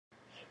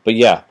But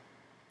yeah,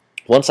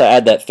 once I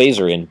add that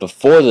phaser in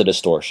before the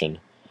distortion,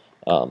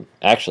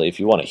 actually, if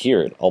you want to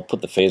hear it, I'll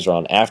put the phaser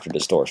on after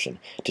distortion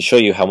to show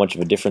you how much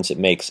of a difference it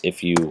makes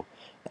if you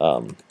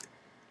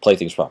play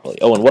things properly.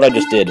 Oh, and what I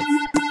just did,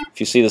 if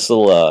you see this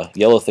little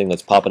yellow thing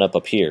that's popping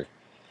up here,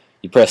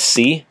 you press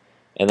C,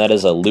 and that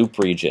is a loop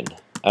region.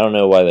 I don't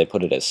know why they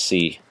put it as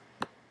C.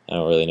 I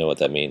don't really know what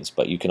that means,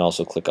 but you can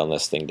also click on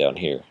this thing down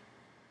here.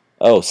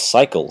 Oh,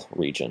 cycle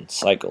region.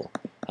 Cycle.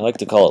 I like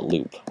to call it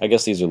loop. I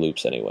guess these are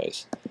loops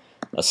anyways.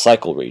 A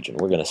cycle region.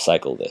 We're going to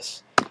cycle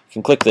this. You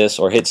can click this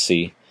or hit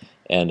C,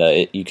 and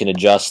you can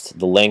adjust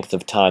the length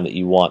of time that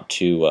you want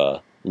to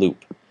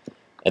loop.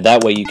 And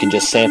that way you can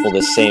just sample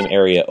this same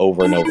area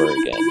over and over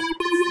again.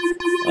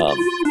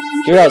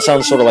 Hear how it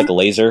sounds sort of like a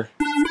laser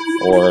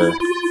or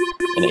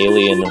an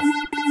alien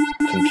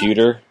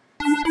computer?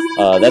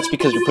 That's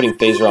because you're putting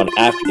phaser on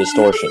after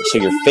distortion. So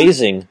you're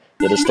phasing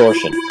the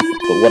distortion.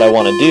 But what I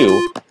want to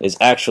do is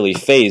actually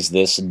phase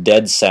this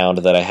dead sound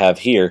that I have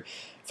here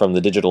from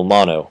the digital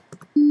mono.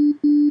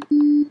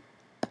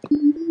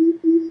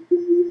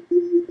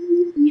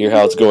 Hear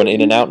how it's going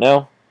in and out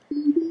now?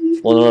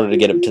 Well, in order to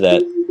get up to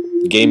that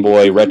Game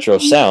Boy retro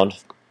sound,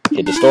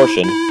 hit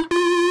distortion.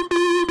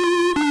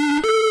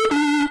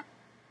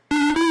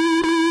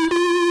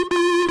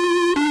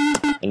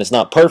 And it's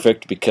not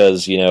perfect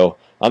because, you know,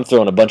 I'm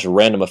throwing a bunch of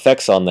random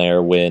effects on there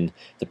when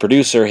the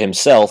producer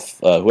himself,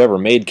 whoever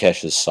made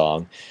Kesh's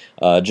song,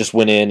 just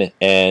went in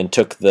and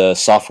took the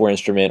software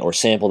instrument or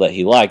sample that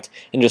he liked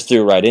and just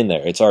threw it right in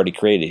there. It's already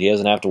created. He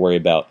doesn't have to worry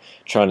about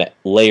trying to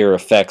layer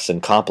effects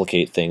and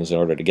complicate things in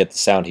order to get the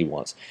sound he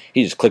wants.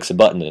 He just clicks a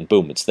button and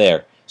boom, it's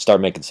there.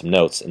 Start making some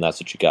notes, and that's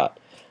what you got.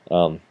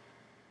 But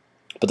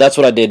that's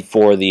what I did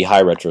for the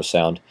high retro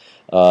sound.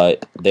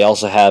 They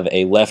also have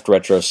a left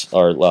retro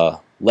or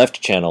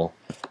left channel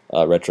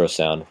retro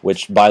sound,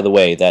 which, by the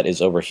way, that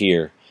is over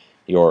here,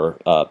 your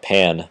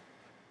pan,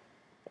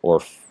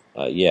 or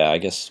yeah, I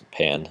guess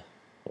pan.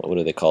 What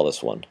do they call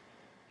this one?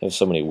 They have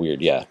so many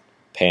weird, yeah,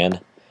 pan.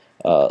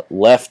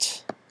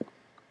 Left,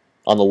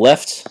 on the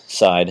left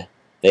side,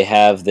 they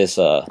have this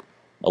a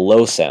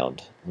low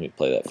sound. Let me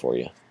play that for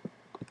you.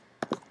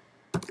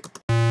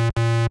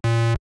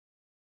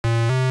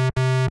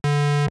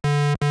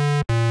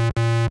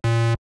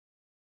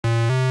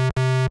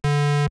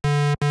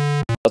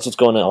 That's what's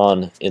going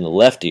on in the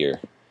left ear,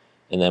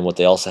 and then what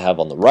they also have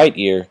on the right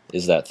ear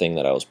is that thing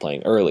that I was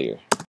playing earlier.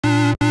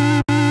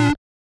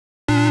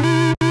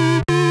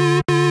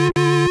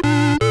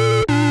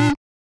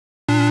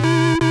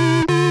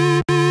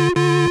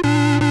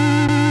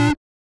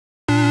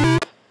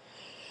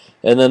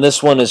 And then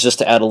this one is just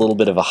to add a little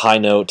bit of a high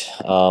note.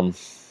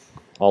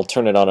 I'll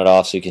turn it on and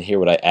off so you can hear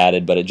what I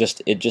added, but it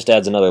just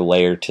adds another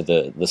layer to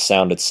the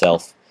sound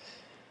itself.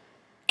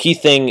 Key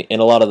thing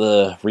in a lot of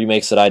the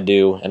remakes that I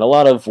do, and a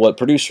lot of what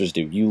producers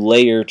do, you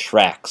layer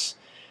tracks.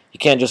 You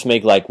can't just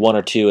make like one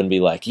or two and be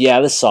like, yeah,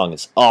 this song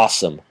is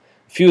awesome.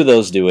 A few of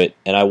those do it,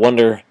 and I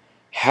wonder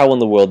how in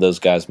the world those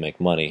guys make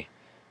money.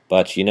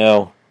 But you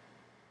know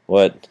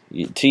what?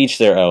 To each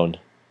their own.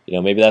 You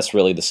know, maybe that's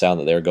really the sound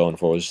that they were going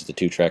for, was just a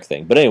two-track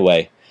thing. But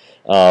anyway,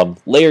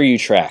 layer you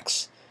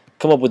tracks.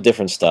 Come up with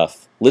different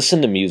stuff.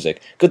 Listen to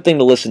music. Good thing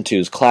to listen to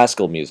is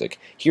classical music.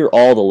 Hear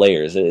all the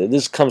layers.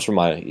 This comes from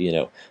my,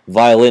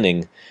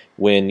 violining.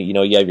 When,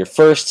 you have your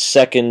first,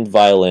 second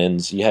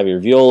violins, you have your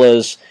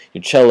violas,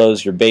 your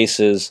cellos, your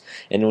basses,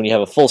 and when you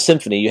have a full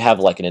symphony, you have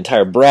like an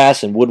entire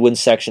brass and woodwind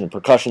section and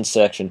percussion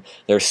section.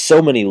 There are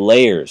so many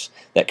layers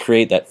that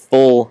create that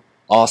full,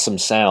 awesome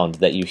sound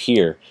that you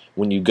hear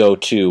when you go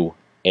to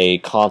a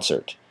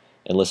concert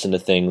and listen to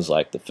things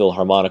like the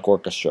Philharmonic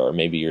Orchestra or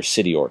maybe your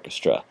city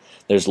orchestra.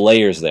 There's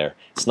layers there.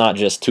 It's not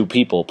just two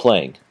people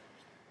playing.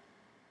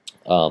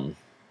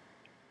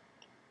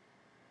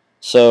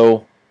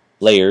 So,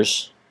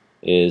 layers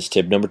is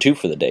tip number 2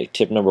 for the day.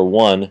 Tip number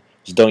 1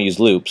 is don't use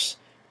loops.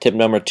 Tip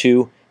number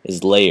 2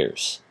 is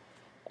layers.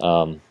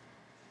 And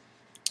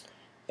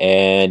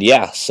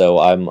yeah, so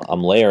I'm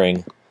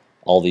layering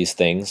all these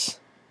things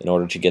in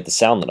order to get the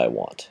sound that I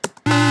want.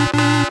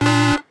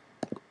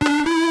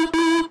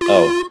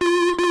 Oh,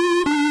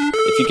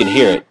 if you can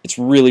hear it, it's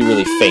really,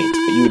 really faint,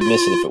 but you would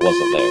miss it if it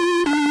wasn't there.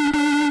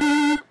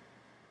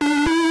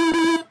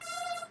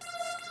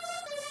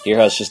 Hear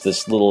how it's just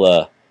this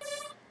little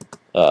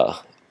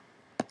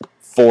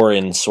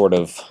foreign sort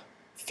of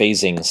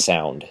phasing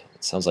sound.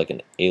 It sounds like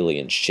an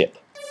alien ship.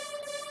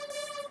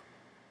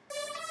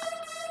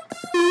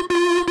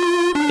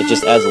 It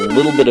just adds a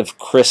little bit of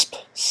crisp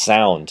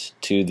sound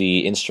to the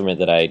instrument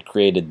that I had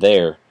created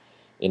there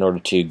in order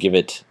to give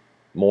it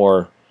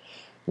more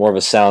of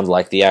a sound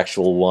like the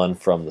actual one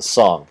from the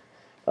song.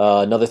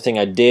 Another thing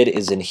I did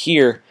is in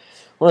here,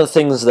 one of the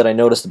things that I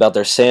noticed about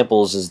their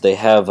samples is they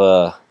have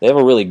a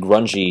really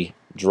grungy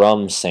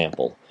drum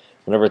sample.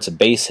 Whenever it's a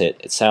bass hit,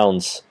 it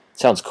sounds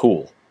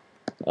cool.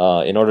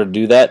 In order to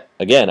do that,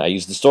 again, I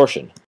use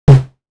distortion.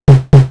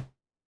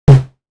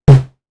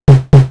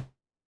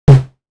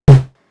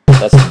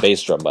 That's the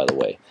bass drum, by the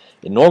way.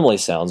 It normally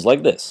sounds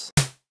like this.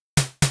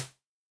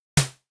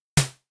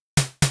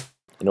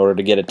 in order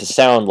to get it to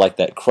sound like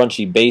that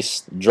crunchy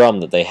bass drum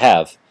that they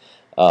have,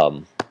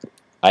 I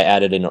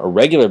added in a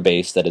regular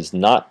bass that is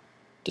not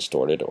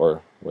distorted,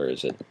 or where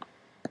is it?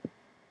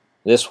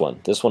 This one.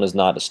 This one is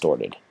not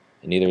distorted,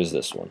 and neither is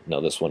this one. No,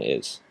 this one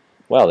is.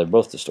 Wow, they're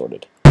both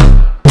distorted.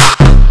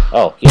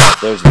 Oh, yeah,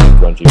 there's the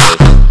grungy bass.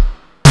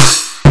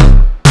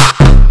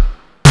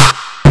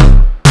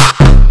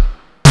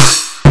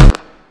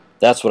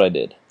 That's what I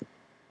did.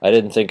 I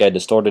didn't think I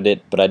distorted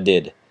it, but I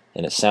did,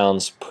 and it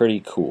sounds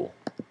pretty cool.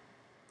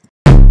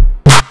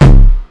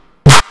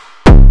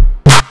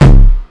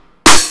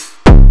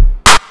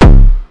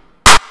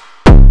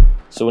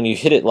 So when you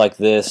hit it like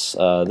this,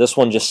 this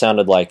one just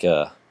sounded like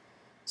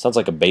sounds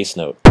like a bass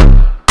note,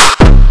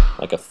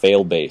 like a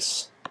fail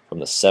bass from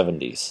the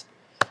 70s.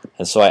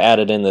 And so I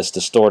added in this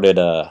distorted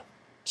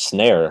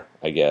snare,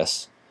 I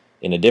guess,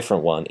 in a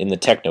different one, in the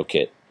techno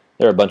kit.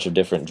 There are a bunch of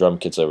different drum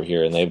kits over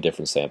here, and they have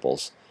different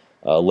samples.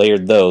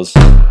 Layered those,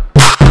 and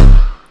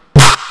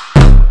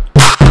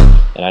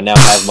I now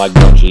have my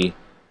grungy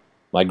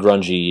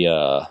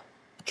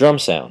drum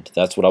sound.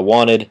 That's what I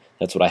wanted.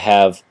 That's what I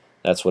have.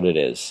 That's what it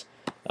is.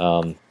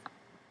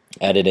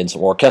 Added in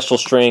some orchestral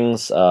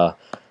strings, the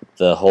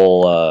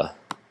whole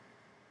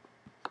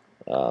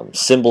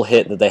cymbal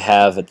hit that they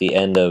have at the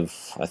end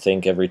of, I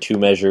think, every 2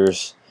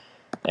 measures,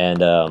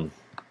 and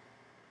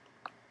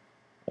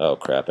oh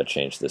crap, I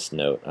changed this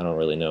note. I don't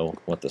really know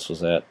what this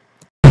was at.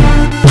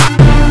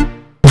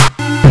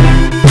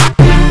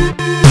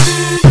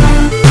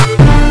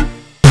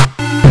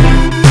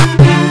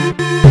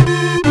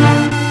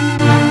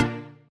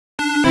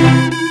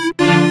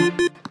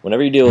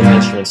 Whenever you deal with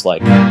instruments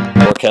like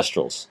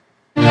orchestrals,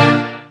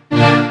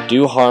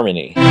 do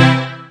harmony.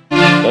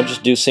 Don't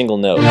just do single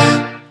notes.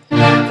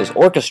 Because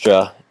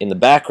orchestra in the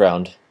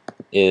background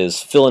is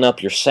filling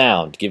up your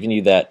sound, giving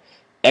you that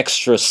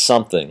extra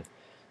something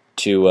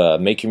to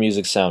make your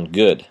music sound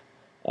good.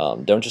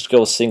 Don't just go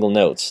with single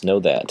notes. Know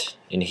that.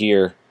 In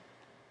here,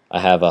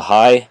 I have a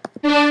high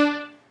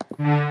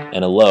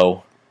and a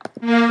low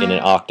in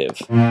an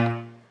octave.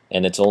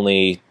 And it's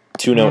only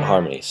 2-note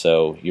harmony,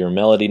 so your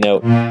melody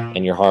note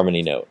and your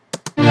harmony note.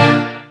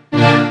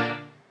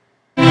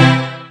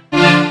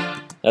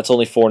 That's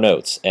only 4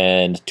 notes,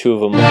 and 2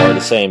 of them are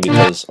the same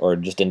because, or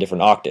just in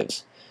different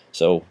octaves.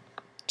 So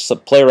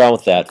just play around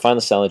with that, find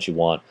the sound that you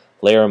want,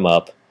 layer them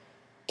up.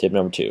 Tip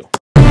number 2.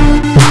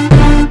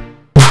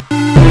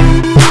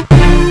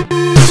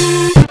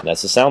 And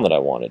that's the sound that I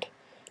wanted.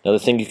 Another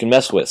thing you can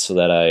mess with so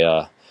that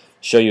I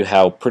show you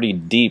how pretty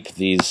deep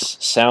these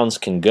sounds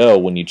can go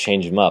when you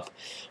change them up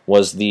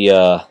was the,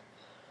 I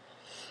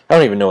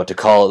don't even know what to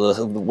call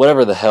it,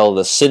 whatever the hell,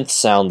 the synth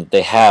sound that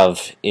they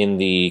have in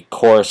the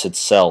chorus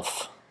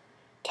itself.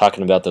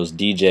 Talking about those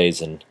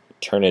DJs and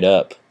turn it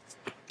up.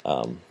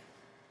 1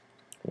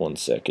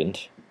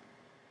 second.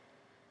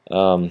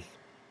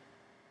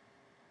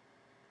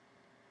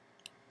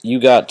 You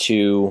got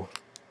to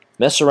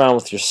mess around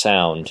with your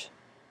sound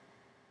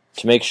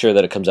to make sure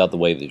that it comes out the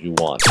way that you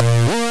want.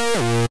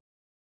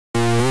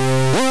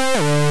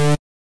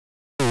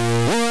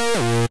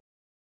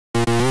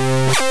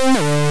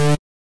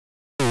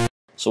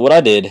 So what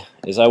I did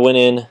is I went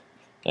in and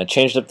I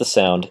changed up the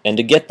sound, and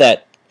to get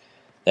that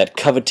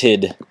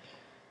coveted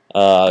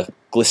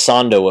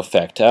glissando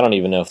effect, I don't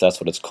even know if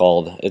that's what it's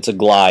called. It's a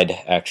glide,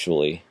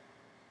 actually.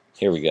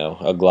 Here we go,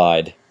 a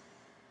glide.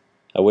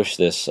 I wish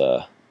this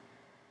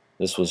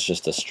was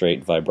just a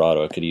straight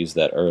vibrato. I could use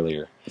that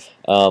earlier.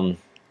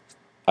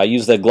 I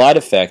used that glide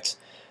effect,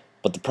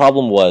 but the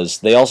problem was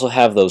they also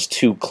have those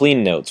 2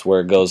 clean notes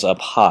where it goes up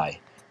high,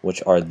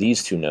 which are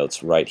these 2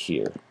 notes right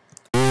here.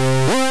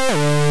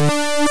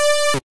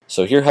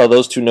 So hear how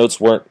those 2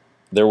 notes weren't,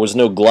 there was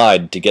no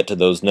glide to get to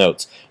those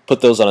notes. Put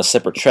those on a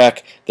separate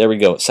track, there we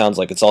go. It sounds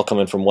like it's all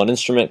coming from one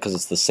instrument because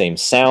it's the same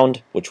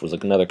sound, which was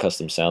another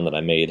custom sound that I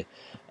made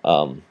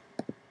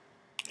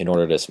in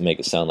order to make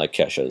it sound like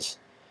Kesha's.